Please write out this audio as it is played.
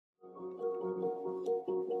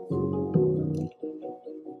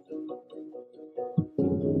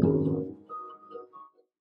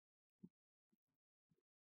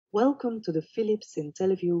Welcome to the Philips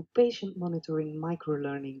IntelliView Patient Monitoring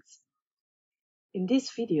Microlearnings. In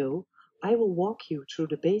this video, I will walk you through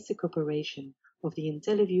the basic operation of the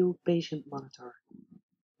IntelliView Patient Monitor.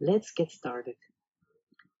 Let's get started.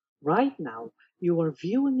 Right now, you are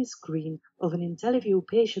viewing a screen of an IntelliView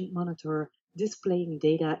Patient Monitor displaying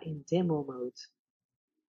data in demo mode.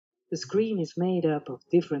 The screen is made up of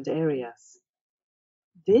different areas.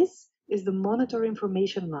 This is the monitor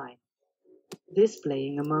information line,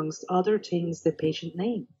 displaying amongst other things the patient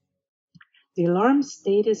name. The alarm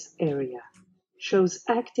status area shows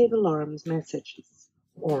active alarms messages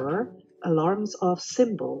or alarms off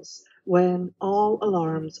symbols when all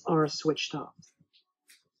alarms are switched off.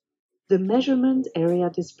 The measurement area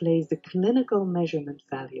displays the clinical measurement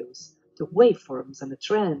values, the waveforms and the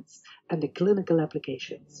trends, and the clinical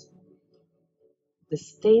applications. The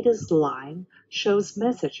status line shows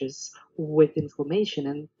messages with information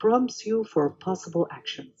and prompts you for possible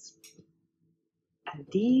actions. And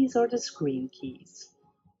these are the screen keys.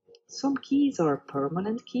 Some keys are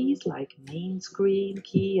permanent keys like main screen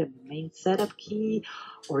key and main setup key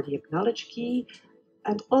or the acknowledge key,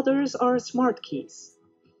 and others are smart keys.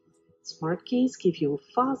 Smart keys give you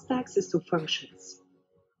fast access to functions.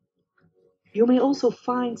 You may also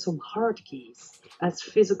find some hard keys as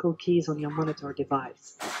physical keys on your monitor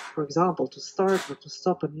device, for example, to start or to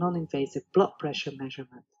stop a non-invasive blood pressure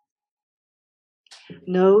measurement.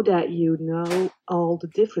 Now that you know all the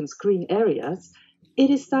different screen areas, it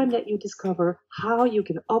is time that you discover how you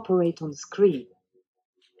can operate on the screen.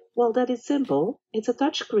 Well, that is simple. It's a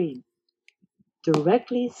touch screen.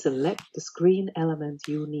 Directly select the screen element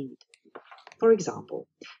you need. For example,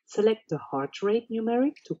 select the heart rate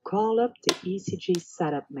numeric to call up the ECG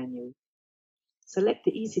setup menu. Select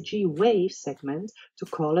the ECG wave segment to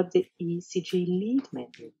call up the ECG lead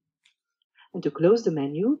menu. And to close the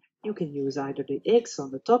menu, you can use either the X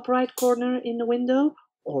on the top right corner in the window,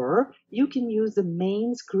 or you can use the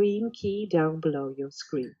main screen key down below your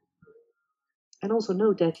screen. And also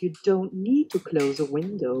note that you don't need to close a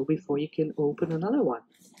window before you can open another one.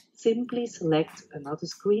 Simply select another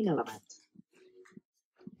screen element.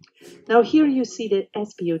 Now here you see the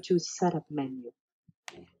SpO2 setup menu.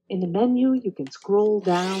 In the menu, you can scroll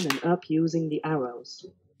down and up using the arrows.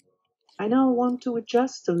 I now want to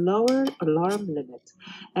adjust the lower alarm limit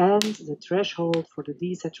and the threshold for the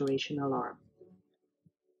desaturation alarm.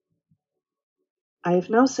 I have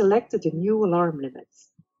now selected the new alarm limits,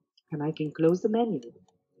 and I can close the menu.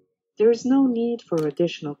 There is no need for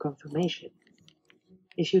additional confirmation.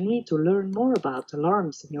 If you need to learn more about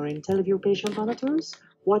alarms in your IntelliView patient monitors,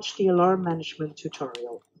 watch the alarm management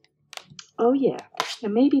tutorial. Oh yeah,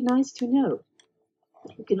 it may be nice to know.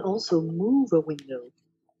 You can also move a window.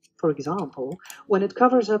 For example, when it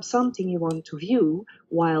covers up something you want to view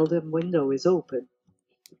while the window is open.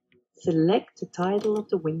 Select the title of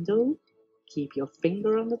the window, keep your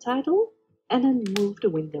finger on the title, and then move the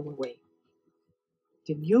window away.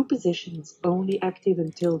 The new position is only active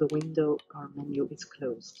until the window or menu is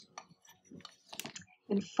closed.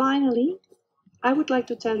 And finally, I would like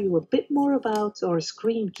to tell you a bit more about our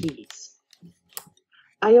screen keys.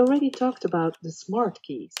 I already talked about the smart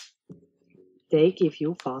keys. They give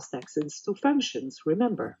you fast access to functions,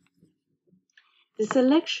 remember. The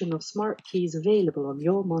selection of smart keys available on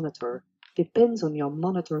your monitor depends on your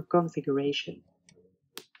monitor configuration.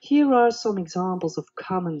 Here are some examples of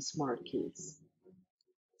common smart keys.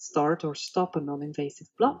 Start or stop a non-invasive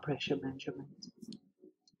blood pressure measurement.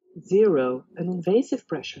 0, an invasive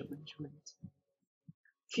pressure measurement.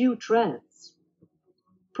 View trends.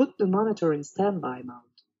 Put the monitor in standby mode.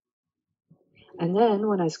 And then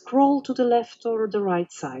when I scroll to the left or the right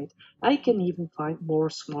side, I can even find more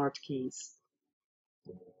smart keys.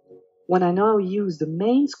 When I now use the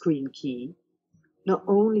main screen key, not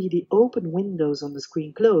only the open windows on the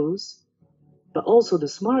screen close, but also the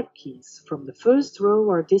smart keys from the first row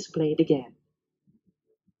are displayed again.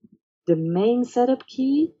 The main setup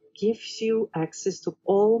key gives you access to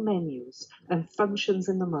all menus and functions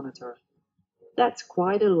in the monitor. That's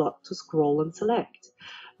quite a lot to scroll and select,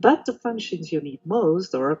 but the functions you need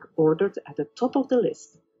most are ordered at the top of the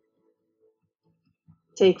list.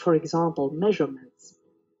 Take, for example, measurements.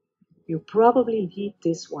 You probably need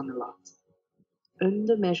this one a lot.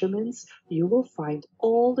 Under measurements, you will find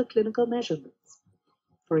all the clinical measurements.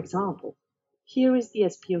 For example, here is the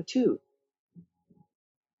SpO2.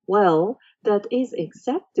 Well, that is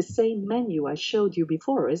exact the same menu I showed you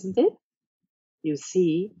before, isn't it? You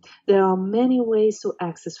see, there are many ways to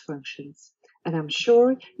access functions, and I'm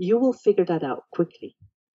sure you will figure that out quickly.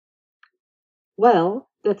 Well,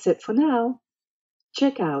 that's it for now.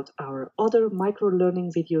 Check out our other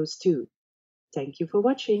microlearning videos too. Thank you for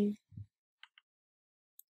watching.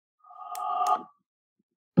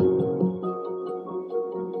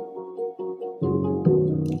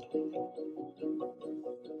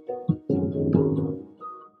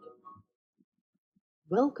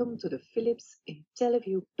 Welcome to the Philips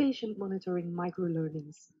IntelliView Patient Monitoring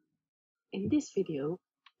Microlearnings. In this video,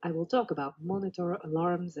 I will talk about monitor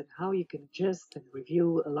alarms and how you can adjust and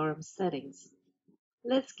review alarm settings.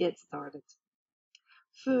 Let's get started.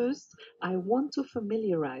 First, I want to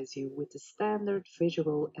familiarize you with the standard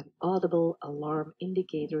visual and audible alarm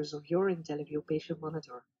indicators of your IntelliView patient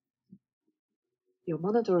monitor. Your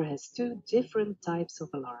monitor has two different types of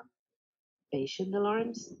alarm: patient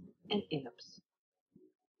alarms and INOPS.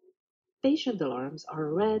 Patient alarms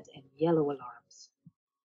are red and yellow alarms.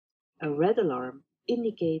 A red alarm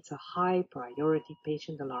indicates a high priority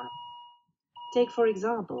patient alarm. Take, for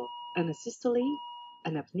example, an asystole,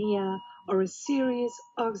 an apnea, or a serious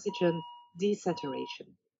oxygen desaturation.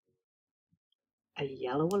 A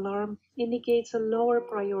yellow alarm indicates a lower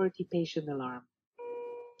priority patient alarm.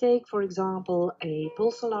 Take, for example, a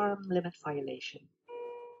pulse alarm limit violation.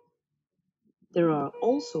 There are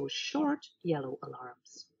also short yellow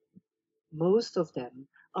alarms. Most of them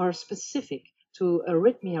are specific to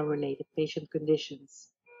arrhythmia-related patient conditions.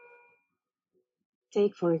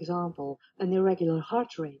 Take, for example, an irregular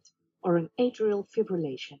heart rate or an atrial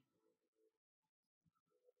fibrillation.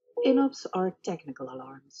 INOPS are technical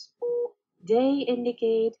alarms. They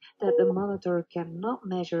indicate that the monitor cannot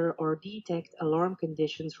measure or detect alarm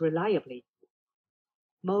conditions reliably.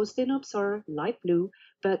 Most INOPS are light blue,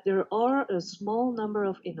 but there are a small number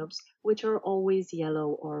of INOPS which are always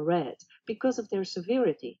yellow or red because of their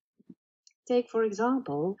severity. Take, for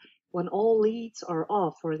example, when all leads are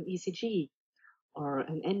off for an ECG, or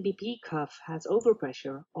an NBP cuff has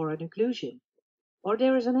overpressure or an occlusion, or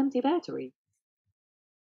there is an empty battery.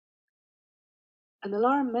 An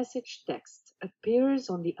alarm message text appears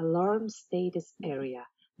on the alarm status area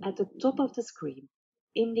at the top of the screen,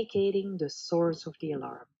 indicating the source of the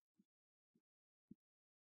alarm.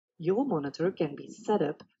 Your monitor can be set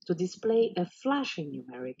up to display a flashing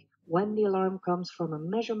numeric when the alarm comes from a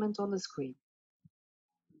measurement on the screen.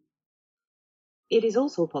 It is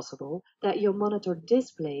also possible that your monitor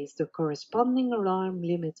displays the corresponding alarm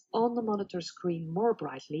limit on the monitor screen more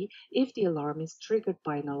brightly if the alarm is triggered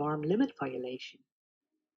by an alarm limit violation.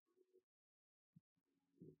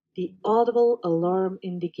 The audible alarm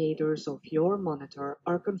indicators of your monitor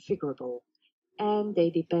are configurable, and they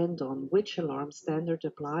depend on which alarm standard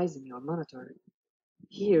applies in your monitor.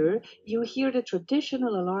 Here, you hear the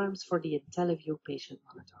traditional alarms for the IntelliView patient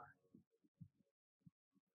monitor.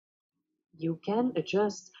 You can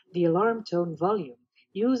adjust the alarm tone volume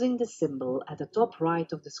using the symbol at the top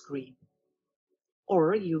right of the screen,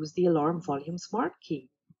 or use the alarm volume smart key.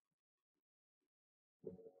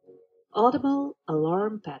 Audible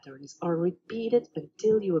alarm patterns are repeated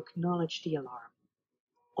until you acknowledge the alarm,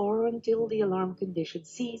 or until the alarm condition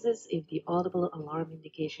ceases if the audible alarm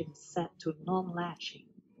indication is set to non-latching.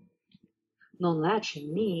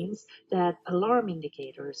 Non-latching means that alarm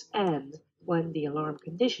indicators end when the alarm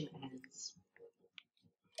condition ends.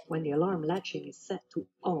 When the alarm latching is set to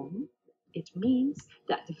on, it means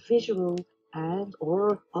that the visual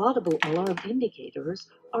and/or audible alarm indicators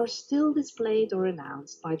are still displayed or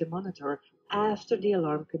announced by the monitor after the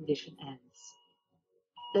alarm condition ends.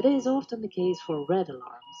 That is often the case for red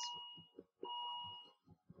alarms.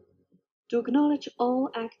 To acknowledge all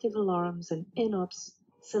active alarms and INOPS,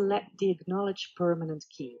 select the Acknowledge Permanent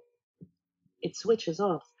key. It switches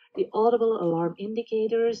off the audible alarm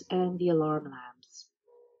indicators and the alarm lamps.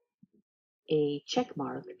 A check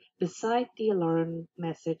mark beside the alarm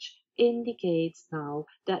message indicates now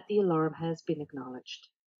that the alarm has been acknowledged.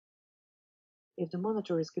 If the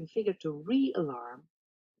monitor is configured to re-alarm,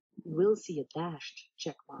 you will see a dashed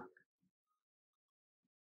check mark.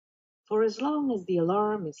 For as long as the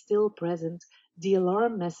alarm is still present, the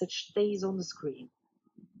alarm message stays on the screen.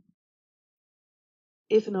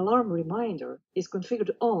 If an alarm reminder is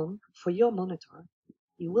configured on for your monitor,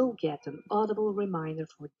 you will get an audible reminder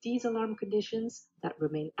for these alarm conditions that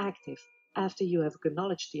remain active after you have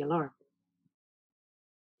acknowledged the alarm.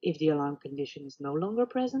 If the alarm condition is no longer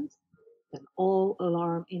present, then all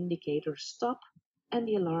alarm indicators stop and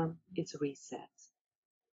the alarm is reset.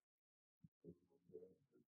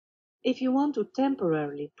 If you want to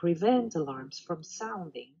temporarily prevent alarms from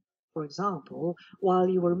sounding, for example, while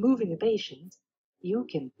you are moving a patient, you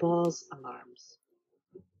can pause alarms.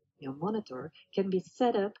 Your monitor can be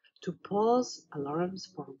set up to pause alarms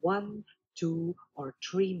for 1, 2, or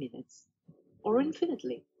 3 minutes, or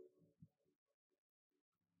infinitely.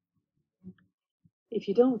 If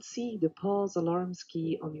you don't see the pause alarms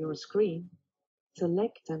key on your screen,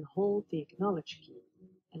 select and hold the acknowledge key,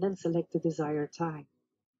 and then select the desired time.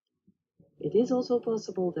 It is also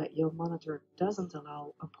possible that your monitor doesn't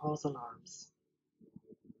allow a pause alarms.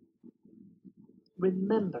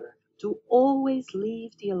 Remember to always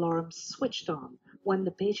leave the alarms switched on when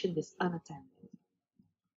the patient is unattended.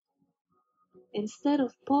 Instead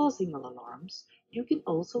of pausing all alarms, you can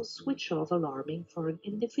also switch off alarming for an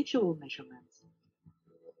individual measurement.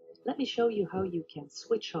 Let me show you how you can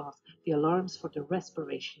switch off the alarms for the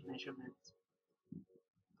respiration measurement.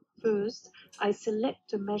 First, I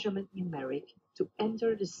select the measurement numeric to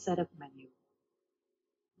enter the setup menu.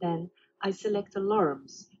 Then I select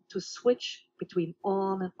alarms to switch between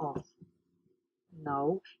on and off.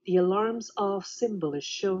 Now the alarms off symbol is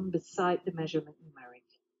shown beside the measurement numeric.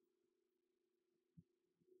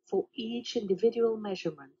 For each individual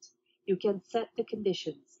measurement, you can set the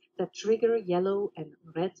conditions that trigger yellow and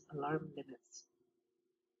red alarm limits.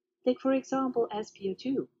 Take for example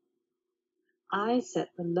SpO2. I set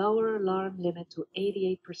the lower alarm limit to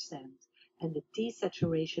 88% and the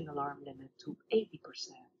desaturation alarm limit to 80%.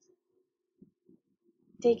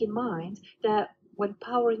 Take in mind that when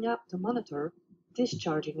powering up the monitor,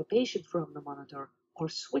 discharging a patient from the monitor, or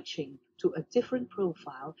switching to a different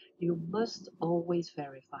profile, you must always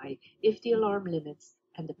verify if the alarm limits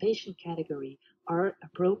and the patient category are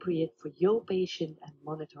appropriate for your patient and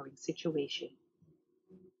monitoring situation.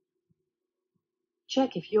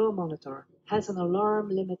 Check if your monitor has an alarm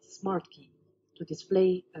limit smart key to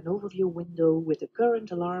display an overview window with the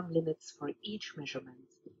current alarm limits for each measurement.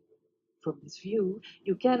 From this view,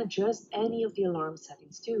 you can adjust any of the alarm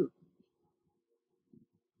settings too.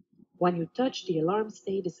 When you touch the alarm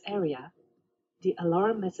status area, the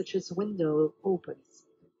alarm messages window opens,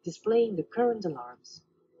 displaying the current alarms.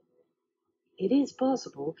 It is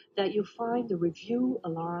possible that you find the Review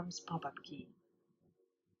Alarms pop-up key.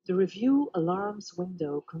 The Review Alarms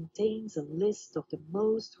window contains a list of the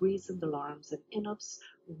most recent alarms and INOPS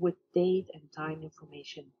with date and time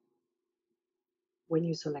information. When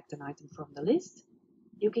you select an item from the list,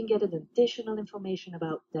 you can get an additional information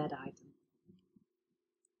about that item.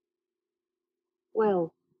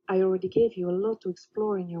 Well, I already gave you a lot to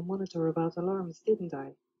explore in your monitor about alarms, didn't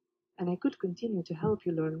I? And I could continue to help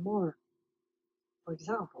you learn more. For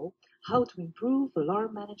example, how to improve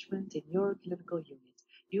alarm management in your clinical unit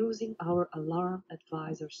using our Alarm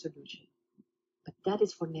Advisor solution. But that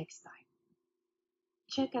is for next time.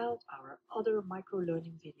 Check out our other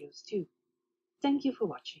micro-learning videos too. Thank you for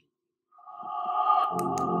watching.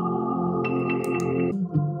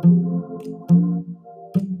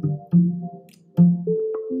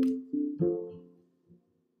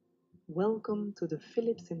 Welcome to the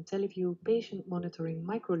Philips IntelliView Patient Monitoring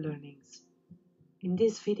Microlearnings. In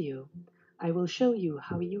this video, I will show you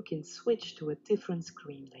how you can switch to a different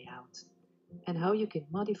screen layout and how you can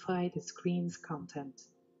modify the screen's content.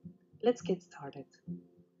 Let's get started.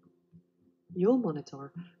 Your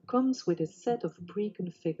monitor comes with a set of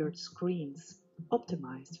pre-configured screens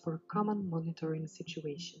optimized for common monitoring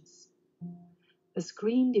situations. A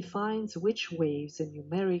screen defines which waves and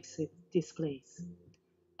numerics it displays,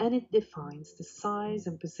 and it defines the size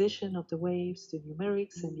and position of the waves, the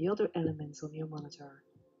numerics, and the other elements on your monitor.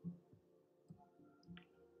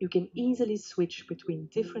 You can easily switch between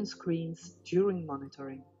different screens during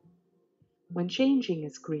monitoring. When changing a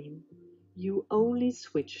screen, you only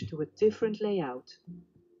switch to a different layout.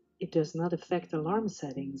 It does not affect alarm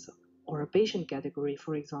settings or a patient category,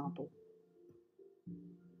 for example.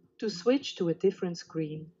 To switch to a different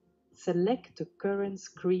screen, select the current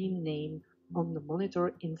screen name on the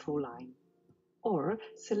monitor info line, or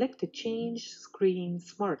select the Change Screen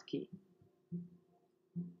Smart key.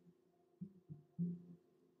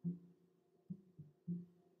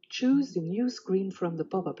 Choose the new screen from the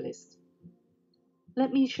pop-up list.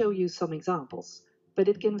 Let me show you some examples, but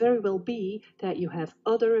it can very well be that you have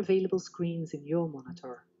other available screens in your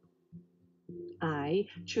monitor. I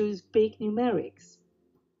choose Big Numerics.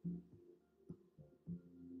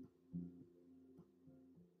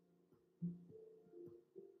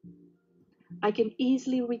 I can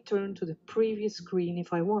easily return to the previous screen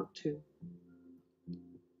if I want to.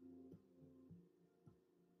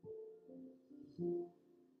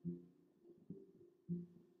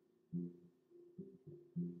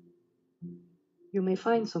 You may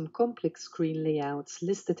find some complex screen layouts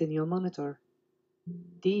listed in your monitor.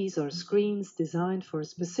 These are screens designed for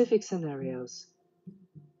specific scenarios.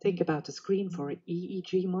 Think about a screen for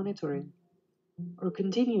EEG monitoring or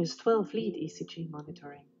continuous 12-lead ECG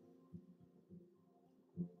monitoring,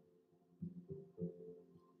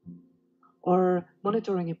 or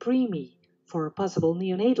monitoring a preemie for possible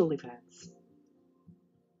neonatal events.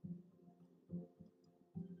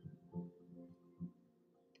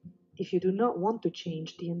 If you do not want to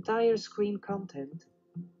change the entire screen content,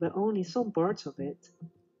 but only some parts of it,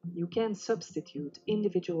 you can substitute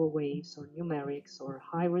individual waves or numerics or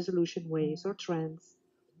high-resolution waves or trends.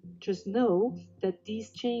 Just know that these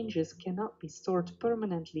changes cannot be stored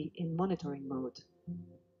permanently in monitoring mode.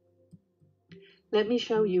 Let me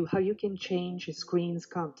show you how you can change a screen's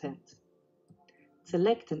content.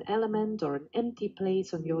 Select an element or an empty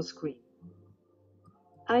place on your screen.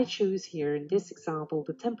 I choose here in this example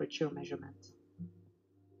the temperature measurement.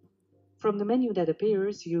 From the menu that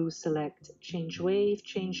appears, you select Change Wave,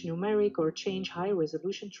 Change Numeric, or Change High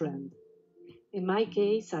Resolution Trend. In my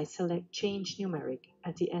case, I select Change Numeric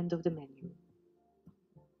at the end of the menu.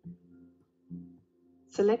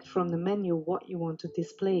 Select from the menu what you want to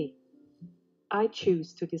display. I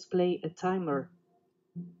choose to display a timer.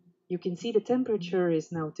 You can see the temperature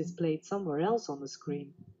is now displayed somewhere else on the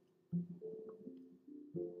screen.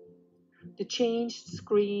 The changed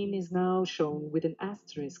screen is now shown with an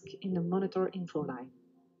asterisk in the monitor info line.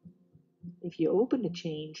 If you open the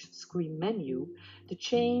changed screen menu, the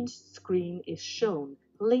changed screen is shown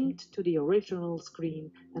linked to the original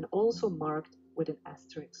screen and also marked with an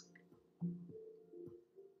asterisk.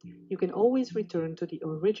 You can always return to the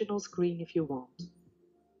original screen if you want.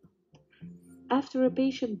 After a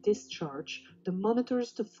patient discharge, the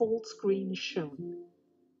monitor's default screen is shown.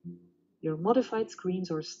 Your modified screens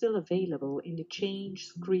are still available in the Change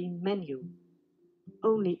Screen menu.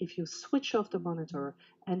 Only if you switch off the monitor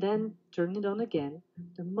and then turn it on again,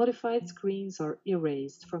 the modified screens are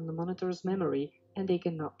erased from the monitor's memory and they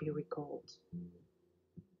cannot be recalled.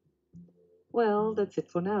 Well, that's it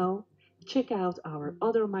for now. Check out our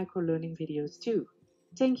other microlearning videos too.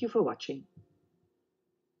 Thank you for watching.